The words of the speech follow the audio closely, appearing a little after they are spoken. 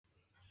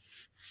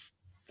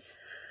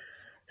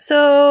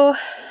So,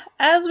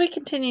 as we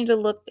continue to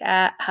look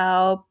at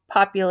how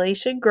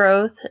population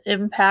growth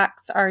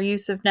impacts our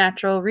use of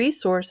natural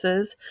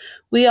resources,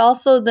 we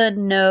also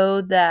then know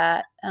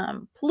that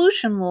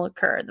pollution will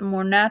occur. The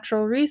more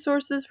natural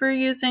resources we're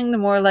using, the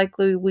more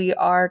likely we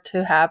are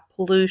to have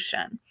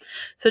pollution.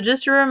 So,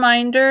 just a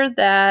reminder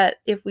that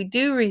if we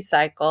do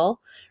recycle,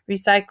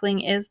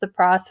 recycling is the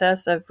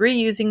process of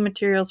reusing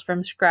materials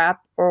from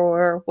scrap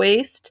or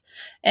waste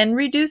and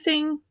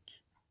reducing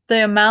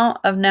the amount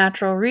of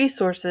natural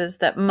resources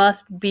that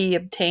must be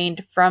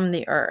obtained from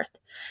the earth.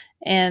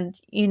 And,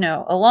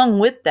 along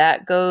with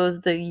that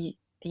goes the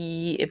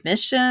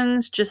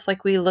emissions, just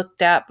like we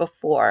looked at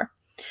before.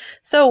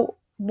 So,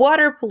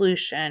 water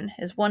pollution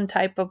is one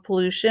type of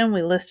pollution.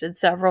 We listed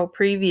several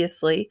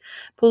previously.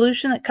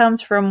 Pollution that comes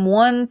from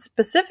one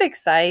specific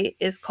site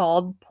is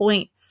called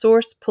point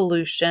source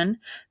pollution.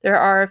 There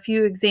are a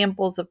few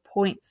examples of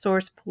point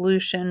source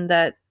pollution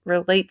that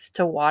relates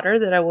to water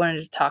that I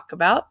wanted to talk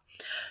about.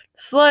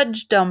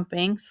 Sludge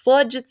dumping.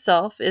 Sludge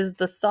itself is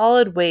the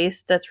solid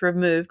waste that's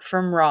removed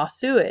from raw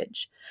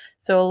sewage.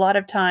 So a lot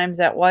of times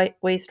at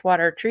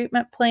wastewater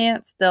treatment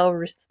plants, they'll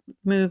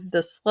remove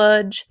the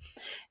sludge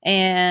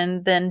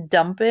and then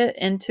dump it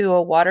into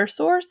a water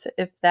source.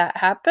 If that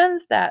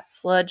happens, that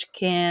sludge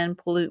can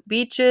pollute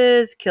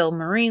beaches, kill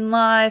marine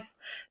life,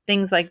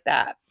 things like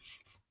that.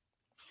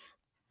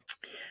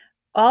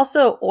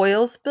 Also,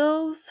 oil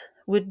spills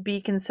would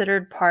be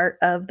considered part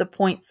of the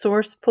point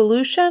source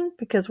pollution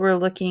because we're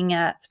looking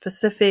at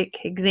specific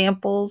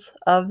examples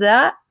of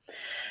that.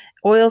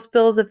 Oil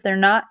spills, if they're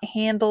not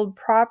handled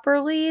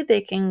properly, they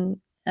can,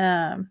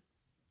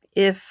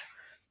 if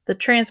the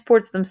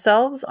transports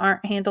themselves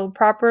aren't handled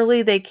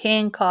properly, they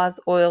can cause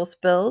oil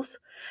spills,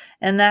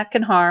 and that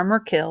can harm or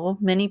kill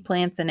many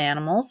plants and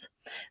animals.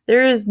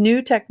 There is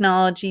new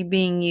technology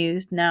being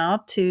used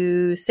now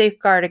to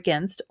safeguard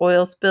against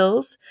oil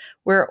spills,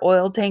 where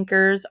oil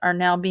tankers are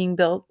now being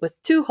built with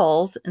 2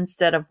 hulls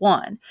instead of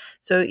 1.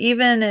 So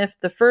even if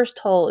the first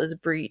hull is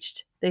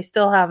breached, they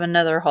still have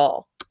another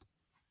hull.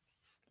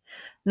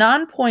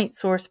 Non-point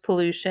source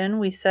pollution,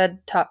 we said,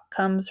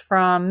 comes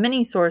from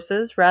many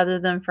sources rather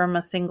than from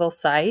a single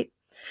site.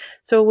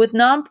 So with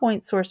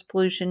non-point source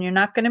pollution, you're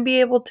not going to be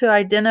able to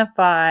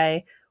identify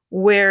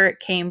where it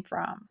came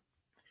from.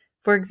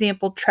 For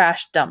example,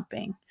 trash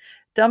dumping.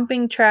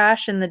 Dumping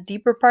trash in the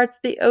deeper parts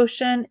of the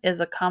ocean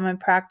is a common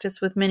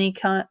practice with many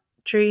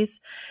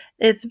countries.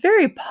 It's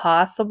very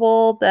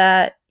possible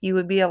that you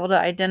would be able to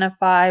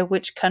identify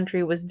which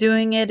country was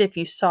doing it if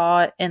you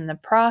saw it in the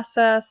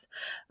process.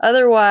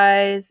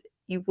 Otherwise,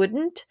 you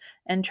wouldn't,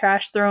 and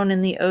trash thrown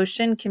in the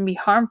ocean can be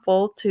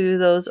harmful to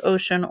those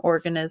ocean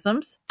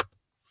organisms.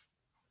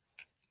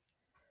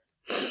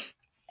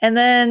 And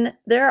then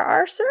there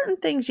are certain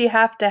things you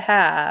have to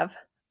have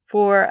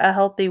for a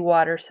healthy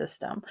water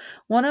system.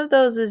 One of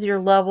those is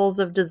your levels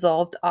of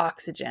dissolved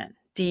oxygen,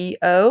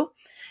 DO,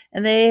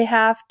 and they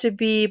have to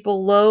be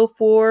below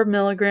 4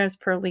 milligrams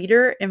per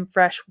liter in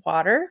fresh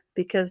water,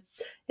 because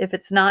if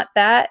it's not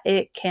that,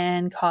 it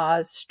can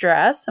cause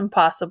stress and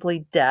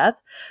possibly death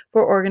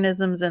for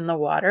organisms in the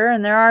water.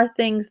 And there are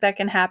things that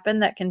can happen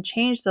that can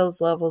change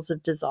those levels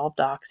of dissolved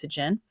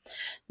oxygen.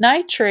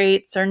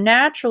 Nitrates are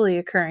naturally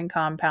occurring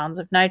compounds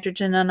of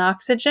nitrogen and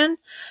oxygen,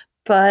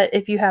 but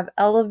if you have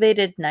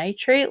elevated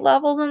nitrate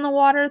levels in the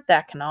water,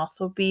 that can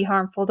also be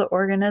harmful to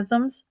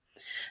organisms.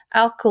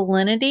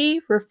 Alkalinity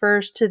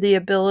refers to the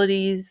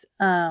abilities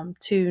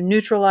to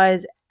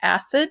neutralize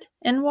acid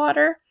in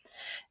water,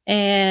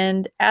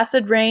 and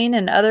acid rain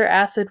and other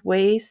acid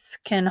wastes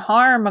can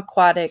harm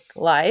aquatic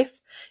life.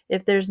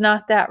 If there's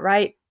not that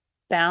right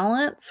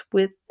balance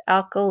with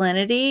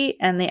alkalinity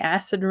and the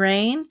acid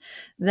rain,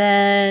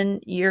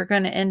 then you're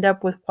going to end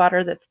up with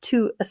water that's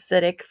too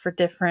acidic for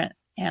different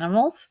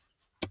animals.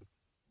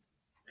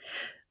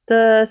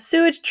 The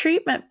sewage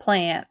treatment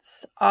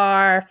plants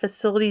are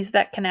facilities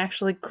that can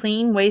actually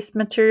clean waste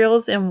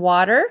materials in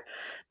water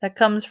that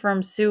comes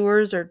from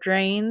sewers or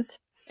drains.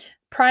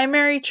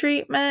 Primary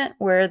treatment,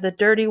 where the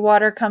dirty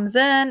water comes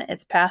in,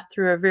 it's passed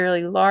through a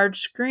very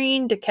large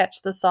screen to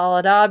catch the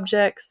solid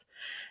objects.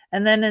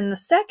 And then in the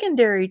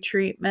secondary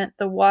treatment,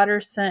 the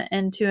water's sent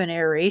into an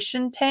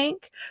aeration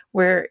tank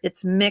where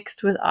it's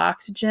mixed with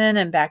oxygen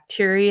and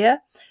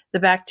bacteria. The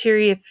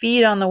bacteria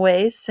feed on the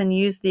waste and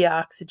use the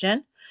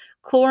oxygen.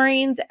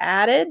 Chlorine's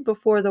added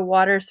before the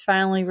water is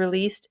finally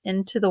released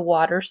into the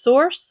water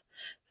source.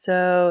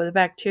 So the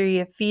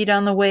bacteria feed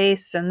on the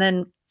waste, and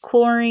then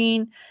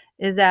chlorine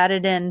is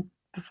added in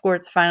before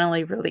it's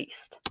finally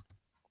released.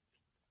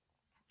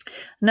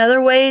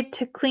 Another way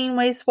to clean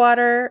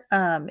wastewater,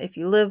 if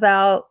you live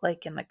out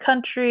like in the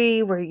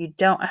country where you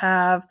don't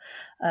have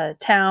a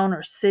town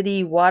or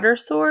city water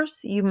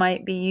source, you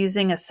might be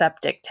using a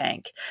septic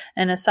tank.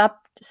 And a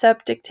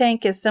septic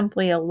tank is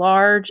simply a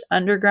large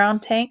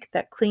underground tank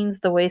that cleans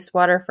the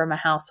wastewater from a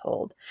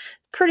household.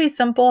 Pretty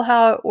simple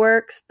how it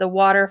works. The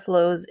water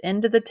flows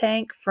into the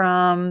tank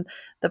from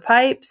the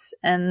pipes,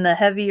 and the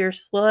heavier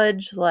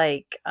sludge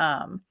like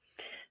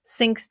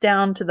sinks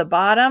down to the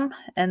bottom,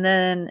 and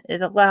then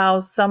it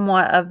allows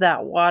somewhat of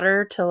that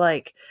water to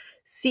like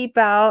seep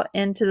out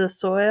into the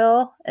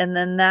soil, and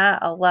then that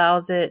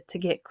allows it to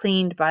get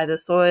cleaned by the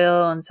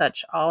soil and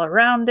such all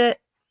around it.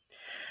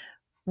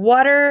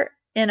 Water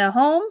in a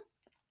home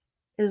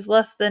is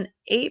less than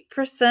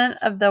 8%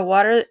 of the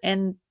water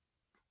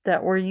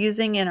that we're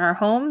using in our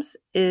homes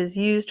is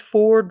used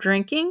for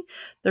drinking.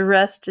 The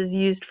rest is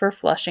used for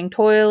flushing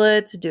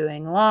toilets,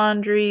 doing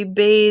laundry,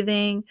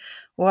 bathing,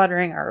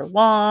 watering our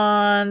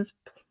lawns,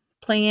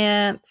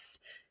 plants,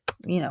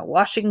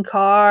 washing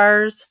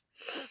cars.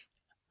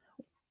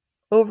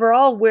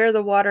 Overall, where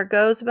the water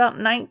goes, about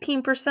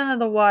 19% of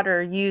the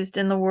water used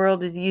in the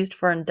world is used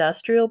for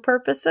industrial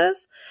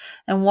purposes,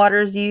 and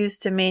water is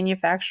used to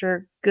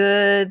manufacture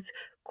goods,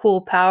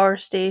 cool power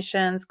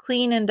stations,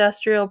 clean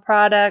industrial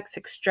products,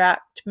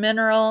 extract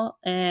mineral,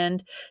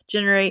 and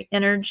generate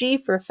energy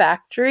for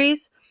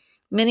factories.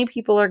 Many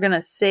people are going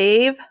to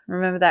save.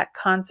 Remember that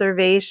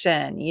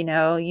conservation,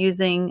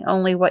 using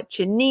only what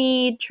you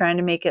need, trying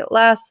to make it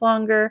last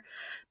longer.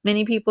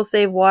 Many people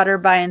save water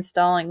by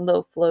installing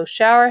low-flow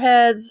shower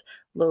heads,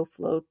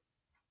 low-flow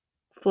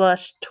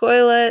flush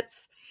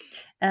toilets.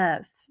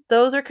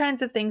 Those are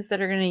kinds of things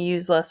that are going to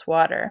use less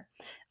water.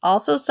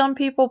 Also, some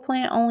people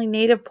plant only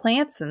native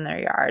plants in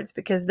their yards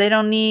because they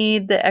don't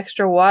need the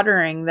extra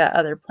watering that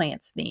other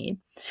plants need.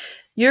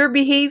 Your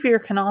behavior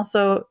can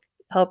also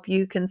help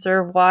you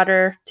conserve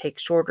water. Take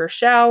shorter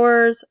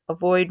showers,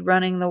 avoid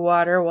running the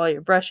water while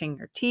you're brushing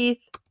your teeth.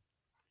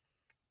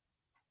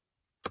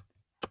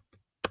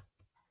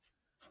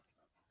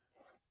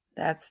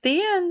 That's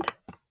the end.